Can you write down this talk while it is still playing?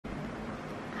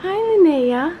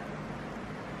Linnea.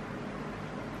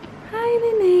 Hi,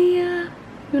 Linnea.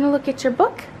 You want to look at your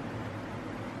book?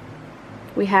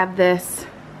 We have this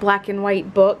black and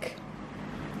white book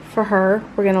for her.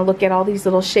 We're going to look at all these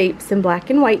little shapes in black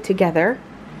and white together.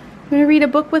 You want to read a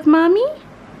book with Mommy?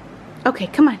 Okay,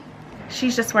 come on.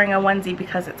 She's just wearing a onesie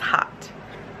because it's hot.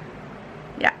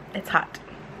 Yeah, it's hot.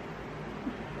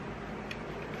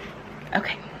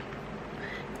 Okay.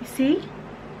 You see?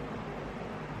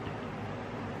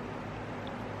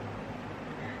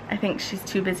 I think she's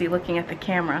too busy looking at the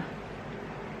camera.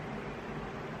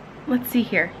 Let's see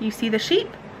here. You see the sheep?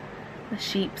 The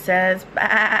sheep says,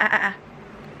 "Bah,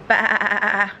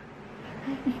 bah."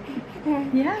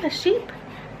 Yeah, the sheep.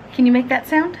 Can you make that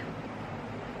sound?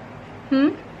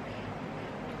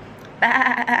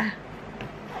 Bah.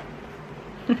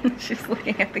 She's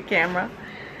looking at the camera.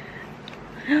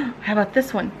 How about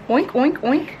this one? Oink, oink,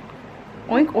 oink.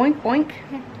 Oink, oink, oink.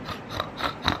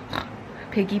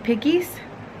 Piggy piggies.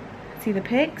 See the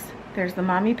pigs? There's the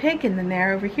mommy pig, and then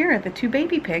there over here are the two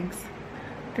baby pigs.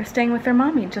 They're staying with their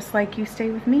mommy, just like you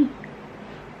stay with me.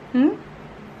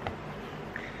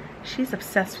 She's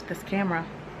obsessed with this camera.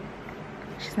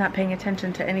 She's not paying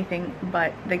attention to anything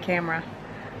but the camera.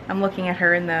 I'm looking at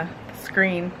her in the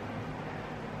screen.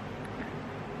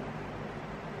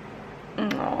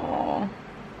 Aww.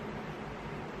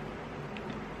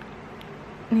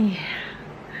 Yeah.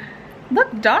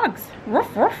 Look, dogs.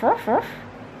 Ruff, ruff, ruff, ruff.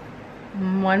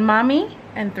 One mommy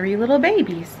and 3 little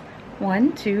babies.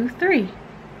 1, 2, 3.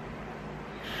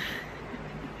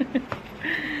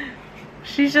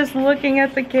 She's just looking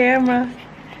at the camera.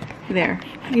 There.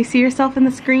 You see yourself in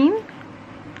the screen?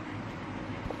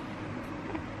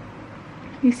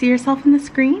 You see yourself in the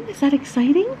screen? Is that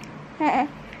exciting? Yeah?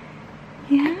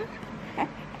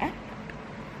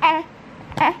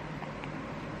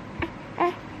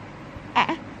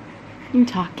 You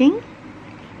talking?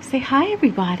 Say hi,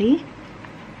 everybody.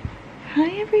 Hi,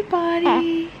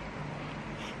 everybody.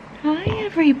 Hi,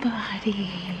 everybody.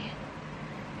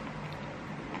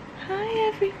 Hi,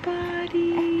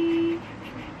 everybody.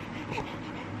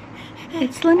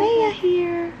 It's Linnea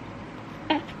here.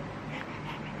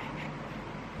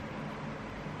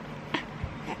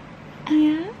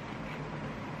 Yeah?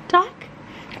 Talk?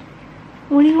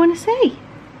 What do you want to say?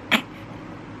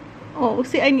 Oh,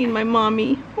 see, I need my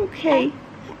mommy. Okay.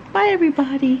 Bye,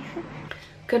 everybody.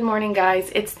 Good morning,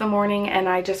 guys. It's the morning, and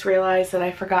I just realized that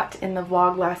I forgot to end the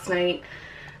vlog last night.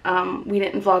 We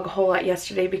didn't vlog a whole lot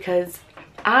yesterday because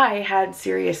I had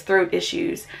serious throat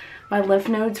issues. My lymph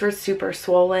nodes were super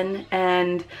swollen,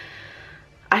 and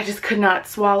I just could not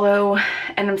swallow,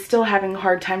 and I'm still having a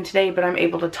hard time today, but I'm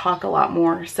able to talk a lot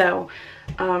more. So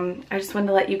I just wanted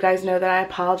to let you guys know that I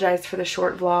apologize for the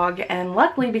short vlog, and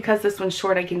luckily because this one's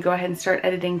short, I can go ahead and start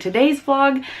editing today's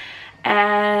vlog.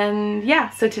 And yeah,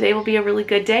 so today will be a really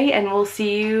good day, and we'll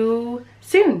see you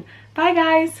soon. Bye,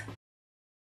 guys.